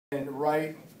And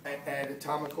right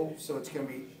anatomical, so it's going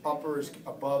to be upper is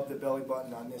above the belly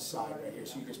button on this side right here,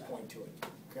 so you just point to it,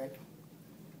 okay?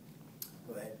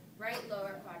 Go ahead. Right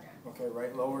lower quadrant. Okay,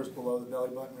 right lower is below the belly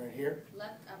button right here.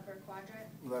 Left upper quadrant.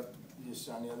 Left, just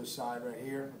on the other side right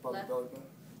here, above the belly button.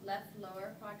 Left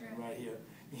lower quadrant. Right here.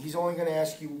 He's only going to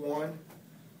ask you one,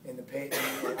 and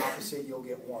the opposite you'll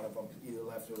get one of them, either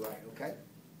left or right, okay?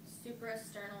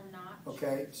 Suprasternal notch.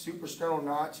 Okay, suprasternal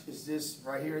notch is this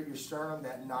right here at your sternum,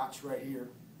 that notch right here,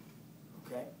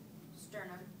 okay?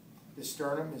 Sternum. The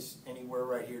sternum is anywhere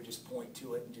right here, just point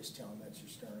to it and just tell them that's your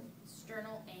sternum.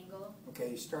 Sternal angle.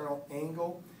 Okay, sternal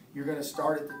angle, you're going to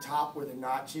start at the top where the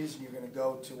notch is, and you're going to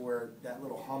go to where that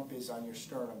little hump is on your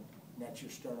sternum, and that's your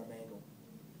sternum angle.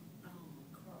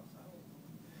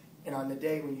 And on the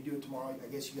day when you do it tomorrow,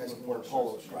 I guess you guys can wear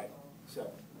polos, right?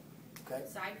 So, okay.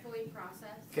 Xiphoid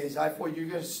process. Okay, xiphoid, you're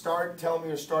going to start, tell them you're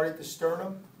going to start at the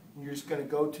sternum, and you're just going to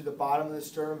go to the bottom of the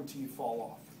sternum until you fall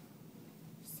off.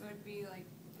 So it'd be like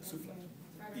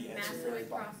Yeah, Mastoid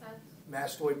process.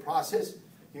 Mastoid process.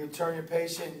 You turn your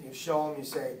patient, you show them, you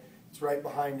say, it's right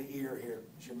behind the ear here,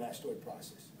 is your mastoid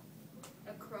process.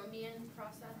 Acromion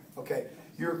process. Okay,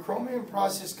 your acromion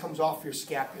process comes off your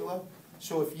scapula,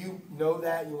 so if you know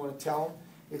that, you want to tell them,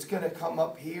 it's going to come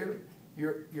up here,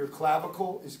 your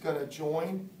clavicle is going to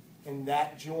join in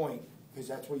that joint, because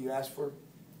that's what you asked for,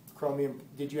 acromion.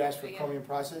 Did you ask for acromion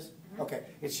process? Mm-hmm. Okay,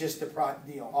 it's just the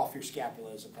off your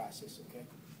scapula is a process, okay?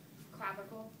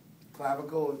 Clavicle.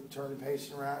 Clavicle, turn the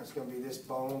patient around, it's going to be this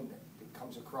bone that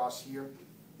comes across here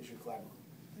is your clavicle.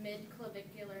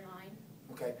 Mid-clavicular line.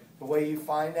 Okay, the way you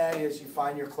find that is you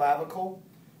find your clavicle,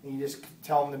 and you just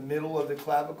tell them the middle of the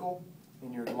clavicle,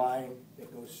 and your line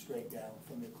that goes straight down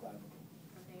from your clavicle.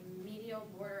 Okay, medial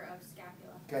border of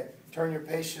scapula. Okay, turn your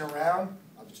patient around.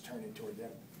 I'll just turn it toward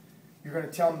them. You're going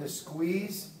to tell them to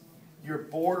squeeze. Your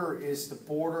border is the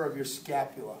border of your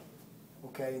scapula.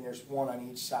 Okay, and there's one on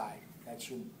each side. That's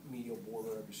your medial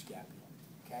border of your scapula.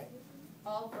 Okay?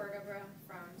 All vertebra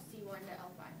from C1 to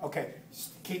L5. Okay,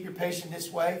 keep your patient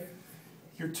this way.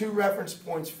 Your two reference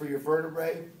points for your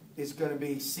vertebrae is going to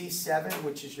be C7,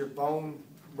 which is your bone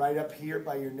right up here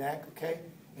by your neck, okay?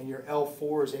 And your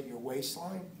L4 is at your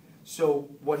waistline. So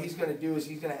what he's going to do is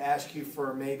he's going to ask you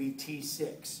for maybe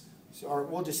T6, or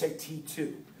we'll just say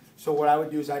T2. So what I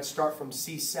would do is I'd start from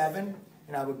C7,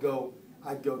 and I'd go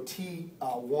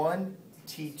T1,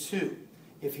 T2.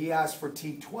 If he asked for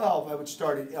T12, I would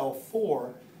start at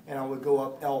L4, and I would go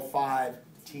up L5,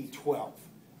 T12.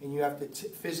 And you have to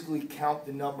physically count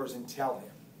the numbers and tell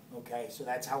him. Okay, so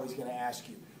that's how he's going to ask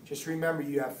you. Just remember,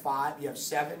 you have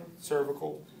 7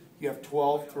 cervical, you have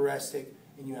 12 thoracic,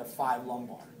 and you have 5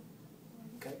 lumbar.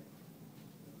 Okay.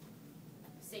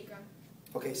 Sacrum.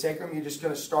 Okay, sacrum. You're just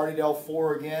going to start at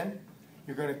L4 again.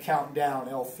 You're going to count down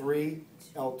L3,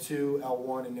 L2,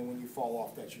 L1, and then when you fall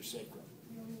off, that's your sacrum.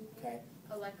 Okay.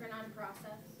 Olecranon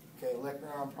process. Okay,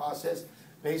 olecranon process.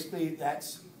 Basically,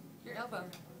 that's your elbow.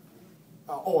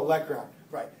 Olecranon.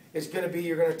 Right. It's going to be,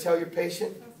 you're going to tell your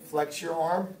patient, flex your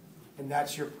arm, and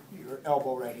that's your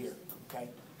elbow right here. Okay.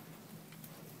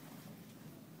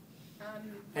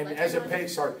 And as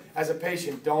a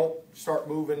patient, don't start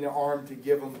moving the arm to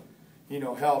give him,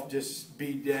 help. Just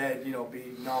be dead, be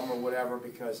numb or whatever,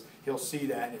 because he'll see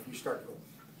that. And if you start to,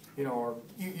 or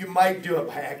you might do it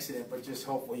by accident, but just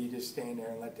hopefully you just stand there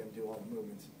and let them do all the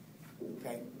movements.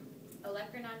 Okay.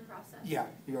 Olecranon process. Yeah,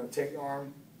 you're going to take your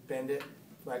arm, bend it,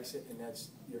 flex it, and that's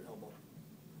your elbow.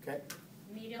 Okay.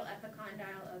 Medial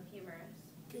epicondyle of humerus.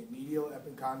 Okay, medial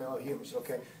epicondyle humerus.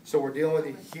 Okay, so we're dealing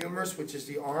with the humerus, which is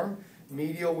the arm.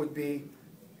 Medial would be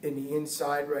in the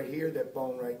inside right here, that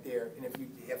bone right there. And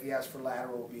if you ask for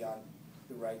lateral, it will be on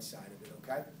the right side of it.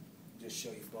 Okay, just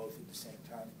show you both at the same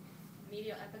time.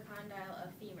 Medial epicondyle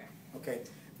of femur. Okay,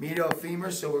 medial of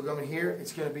femur. So we're going here.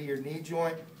 It's going to be your knee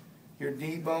joint, your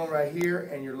knee bone right here,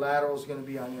 and your lateral is going to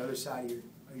be on the other side of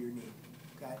your knee.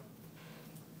 Okay.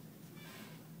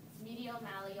 Medial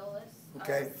malleolus.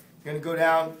 Okay. You're going to go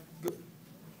down.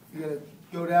 You're going to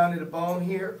go down to the bone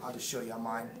here. I'll just show you on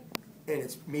mine. And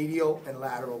it's medial and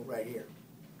lateral right here.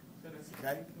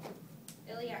 Okay?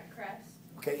 Iliac crest.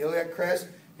 Okay, iliac crest.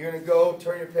 You're going to go,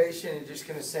 turn your patient, and just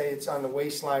going to say it's on the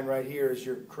waistline right here is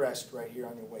your crest right here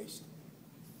on your waist.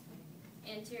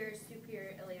 Anterior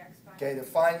superior iliac spine. Okay, to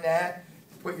find that,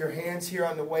 put your hands here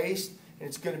on the waist, and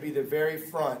it's going to be the very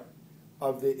front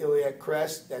of the iliac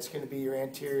crest. That's going to be your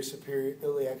anterior superior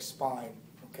iliac spine.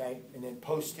 Okay? And then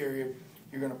posterior,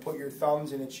 you're going to put your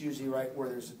thumbs, and it's usually right where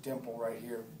there's a dimple right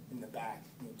here in the back.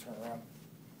 You turn around,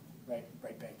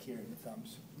 right back here in the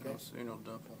thumbs. Okay? No, see no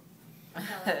dimple.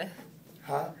 Patella.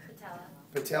 Huh? Patella.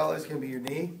 Patella is going to be your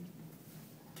knee,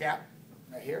 cap,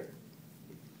 right here.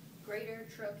 Greater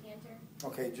trochanter.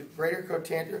 Okay, greater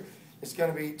trochanter. It's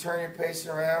going to be, turn your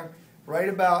patient around. Right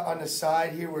about on the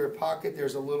side here where your pocket,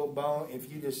 there's a little bone.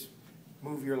 If you just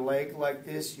move your leg like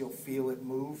this, you'll feel it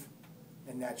move.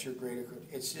 And that's your greater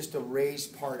trochanter. It's just a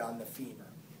raised part on the femur.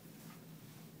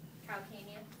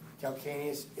 Calcaneus.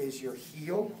 Calcaneus is your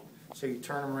heel. So you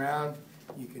turn them around,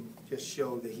 you can just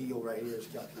show the heel right here is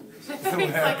calcaneus. He's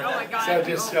like, oh my God, So I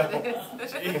just show.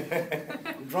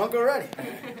 I'm drunk already.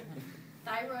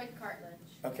 Thyroid cartilage.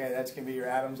 Okay, that's going to be your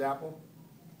Adam's apple.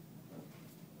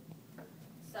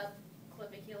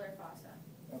 Subclavicular fossa.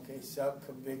 Okay,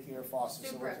 subclavicular fossa.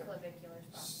 So what's that? Supraclavicular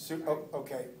fossa.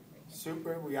 Okay,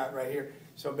 super we got right here.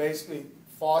 So basically,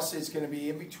 fossa is going to be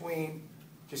in between.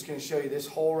 Just going to show you this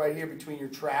hole right here between your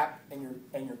trap and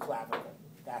your clavicle.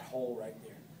 That hole right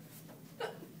there.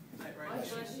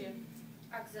 Bless you.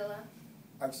 Axilla.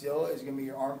 Axilla is going to be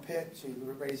your armpit. So you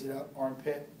raise it up,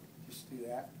 armpit. Just do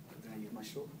that. Can I use my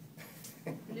shoulder?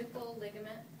 Nuchal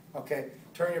ligament. Okay,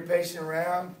 turn your patient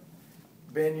around,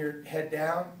 bend your head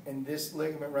down, and this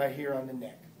ligament right here on the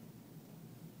neck.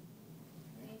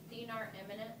 Thenar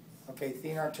eminence. Okay,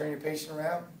 thenar, turn your patient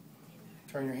around.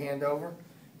 Turn your hand over.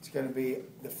 It's going to be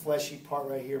the fleshy part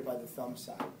right here by the thumb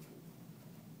side.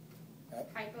 Okay.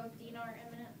 Hypothenar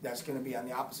eminence. That's going to be on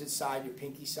the opposite side, your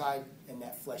pinky side, and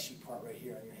that fleshy part right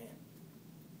here on your hand.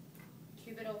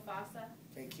 Cubital fossa.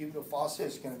 Okay, cubital fossa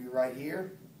is going to be right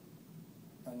here,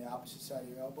 on the opposite side of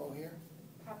your elbow here.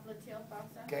 Popliteal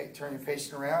fossa. Okay, turn your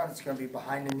patient around. It's going to be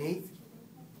behind the knee,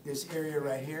 this area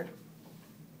right here.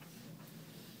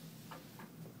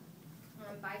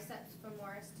 Biceps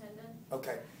femoris tendon.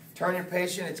 Okay, turn your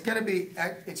patient. It's going to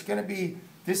be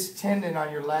this tendon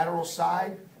on your lateral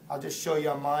side. I'll just show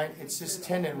you on mine. It's this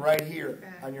tendon right here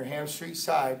on your hamstring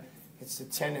side. It's the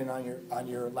tendon on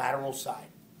your lateral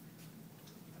side.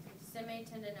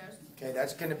 Semitendinosus. Okay,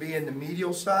 that's going to be in the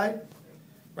medial side,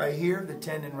 right here. The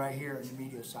tendon right here in the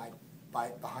medial side,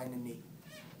 behind the knee.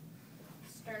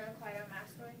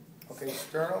 Sternocleidomastoid. Okay,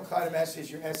 sternocleidomastoid is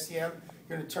your SCM.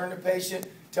 You're going to turn the patient,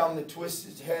 tell him to twist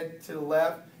his head to the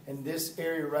left, and this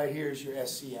area right here is your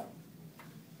SCM.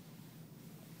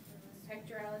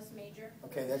 Pectoralis major.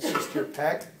 Okay, that's just your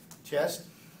pec, chest.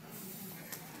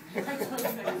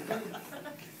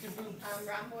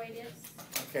 Rhomboideus.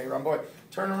 Okay, rhomboid.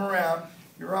 Turn them around.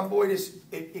 Your rhomboideus,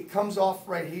 it comes off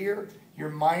right here. Your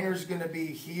minor is going to be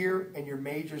here, and your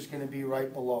major is going to be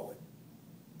right below it.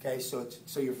 Okay, so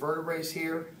your vertebrae is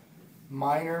here,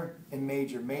 minor and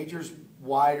major. Major's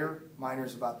wider, minor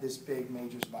is about this big,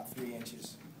 major is about 3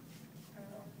 inches.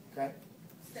 Okay?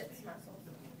 Sits muscle.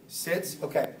 Sits,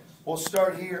 okay. We'll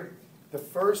start here. The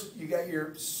first, you got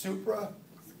your spinatus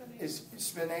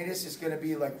is going to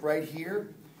be like right here,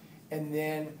 and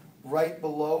then right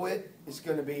below it is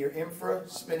going to be your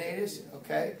infraspinatus.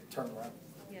 Okay, turn around.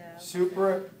 Yeah.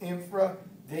 Supra, infra.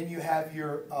 Then you have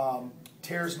your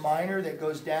teres minor that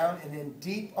goes down, and then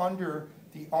deep under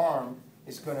the arm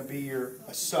is going to be your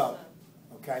sub.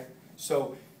 Okay,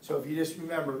 so if you just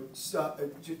remember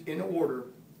in order,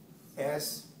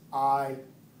 S I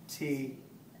T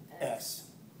S.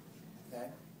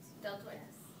 Okay. Deltoid.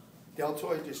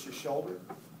 Deltoid, just your shoulder.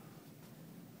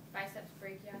 Biceps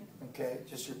brachii. Okay,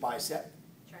 just your bicep.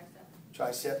 Tricep.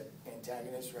 Tricep,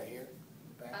 antagonist right here.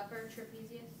 Back. Upper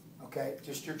trapezius. Okay,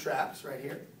 just your traps right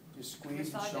here. Just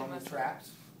squeeze and Massage show them the muscle.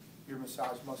 traps. Your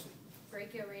massage muscle.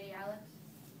 Brachioradialis.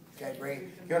 Okay, great.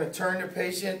 You're going to turn the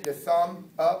patient, the thumb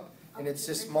up, and it's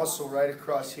this muscle right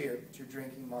across here. It's your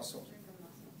drinking muscle.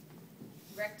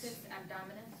 Rectus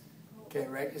abdominis. Okay,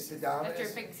 rectus That's your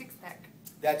abdominis. big six-pack.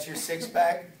 That's your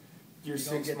six-pack. Your Don't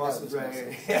six get muscles those right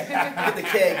muscles. here. Get the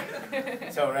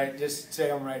cake. So, right, just say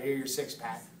them right here, your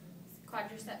six-pack.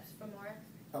 Quadriceps femoris.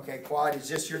 Okay, quad is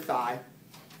just your thigh.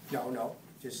 No,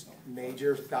 just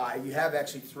major thigh. You have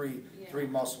actually three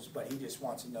muscles, but he just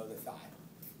wants to know the thigh.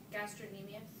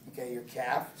 Gastrocnemius. Okay, your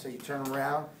calf. So you turn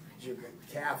around. Your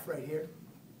calf right here.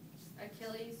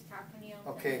 Achilles. Calcaneal.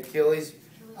 Okay, Achilles.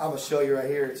 I'm gonna show you right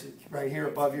here. It's right here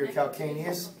above your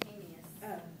calcaneus.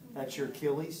 That's your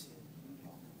Achilles.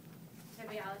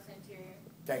 Tibialis anterior.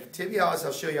 Okay, tibialis.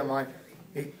 I'll show you on mine.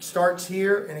 It starts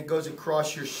here and it goes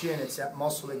across your shin. It's that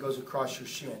muscle that goes across your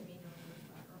shin.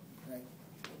 Right.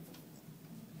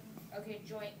 Okay,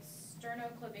 joints.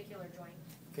 Sternoclavicular joint.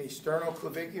 Okay,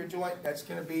 sternoclavicular joint. That's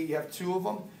going to be. You have two of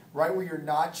them. Right where your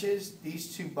notch is.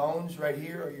 These two bones right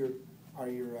here are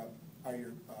your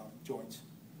joints.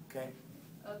 Okay.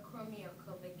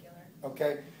 Acromioclavicular.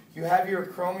 Okay. You have your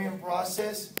acromion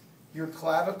process, your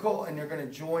clavicle, and they're going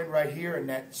to join right here. And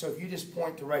that. So if you just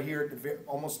point to right here at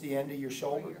almost the end of your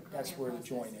shoulder, that's where the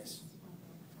joint is.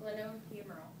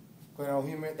 Glenohumeral.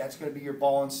 Glenohumeral, that's going to be your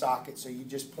ball and socket. So you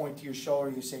just point to your shoulder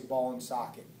and you say ball and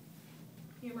socket.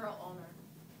 Humeral ulnar.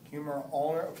 Humeral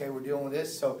ulnar, okay, we're dealing with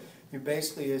this. So you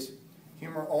basically is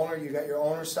humeral ulnar, you got your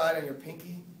ulnar side on your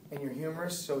pinky and your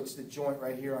humerus, so it's the joint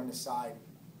right here on the side,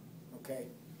 okay,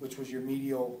 which was your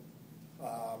medial,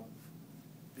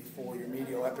 before your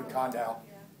medial epicondyle.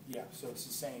 Yeah, so it's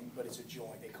the same, but it's a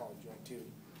joint. They call it joint too.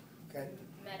 Okay?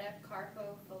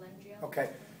 Metacarpophalangeal.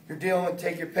 Okay. You're dealing with,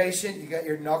 take your patient, you got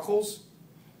your knuckles,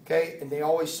 okay, and they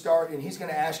always start, and he's going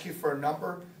to ask you for a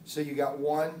number, so you got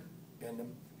 1,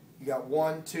 and you got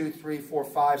 1, 2, 3, 4,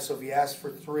 5, so if he asks for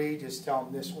 3, just tell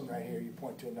him this one right here, you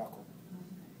point to a knuckle.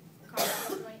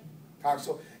 Coxal joint.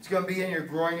 Coxal. It's going to be in your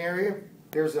groin area.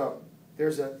 There's a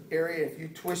area, if you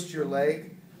twist your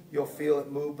leg, you'll feel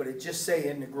it move, but it just say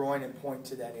in the groin and point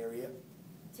to that area.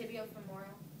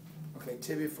 Tibiofemoral. Okay,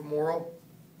 tibiofemoral.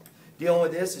 Dealing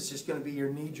with this, it's just going to be your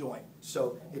knee joint.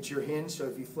 So it's your hinge, so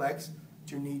if you flex,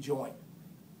 it's your knee joint.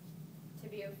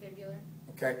 Tibiofibular.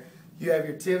 Okay, you have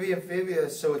your tibia and fibula,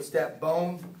 so it's that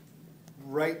bone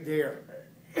right there.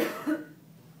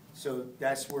 So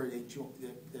that's where the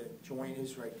joint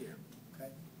is right there. Okay.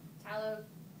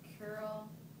 Talocrural,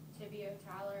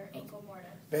 tibiotalar, ankle mortis.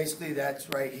 Basically, that's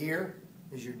right here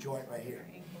is your joint right here.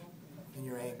 Your ankle. And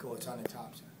your ankle, it's on the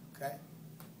top side. Okay.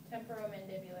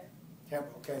 Temporomandibular.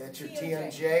 Okay, that's your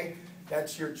TMJ. TMJ.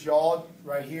 That's your jaw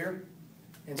right here.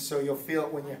 And so you'll feel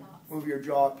it when you move your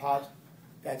jaw, it pops.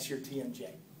 That's your TMJ.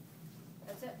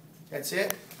 That's it. That's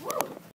it? Woo!